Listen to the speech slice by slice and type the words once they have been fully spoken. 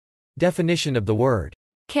Definition of the word.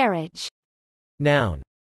 Carriage. Noun.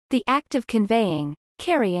 The act of conveying,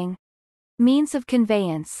 carrying. Means of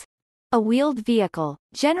conveyance. A wheeled vehicle,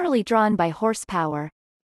 generally drawn by horsepower.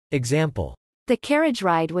 Example. The carriage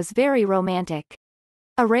ride was very romantic.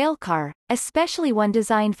 A rail car, especially one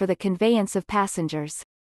designed for the conveyance of passengers.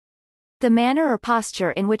 The manner or posture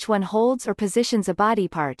in which one holds or positions a body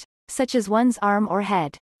part, such as one's arm or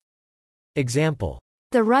head. Example.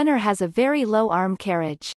 The runner has a very low arm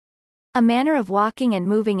carriage. A manner of walking and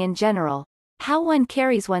moving in general. How one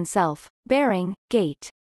carries oneself, bearing, gait.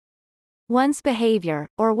 One's behavior,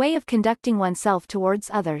 or way of conducting oneself towards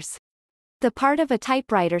others. The part of a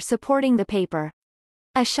typewriter supporting the paper.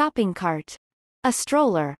 A shopping cart. A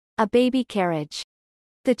stroller, a baby carriage.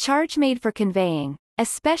 The charge made for conveying,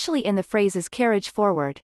 especially in the phrases carriage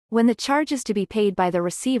forward, when the charge is to be paid by the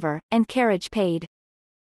receiver, and carriage paid.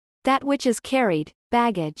 That which is carried,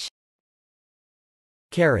 baggage.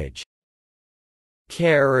 Carriage.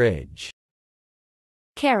 Carriage.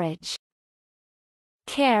 Carriage.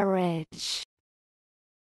 Carriage.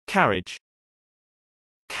 Carriage.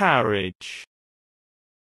 Carriage.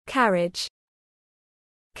 Carriage.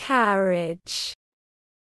 Carriage.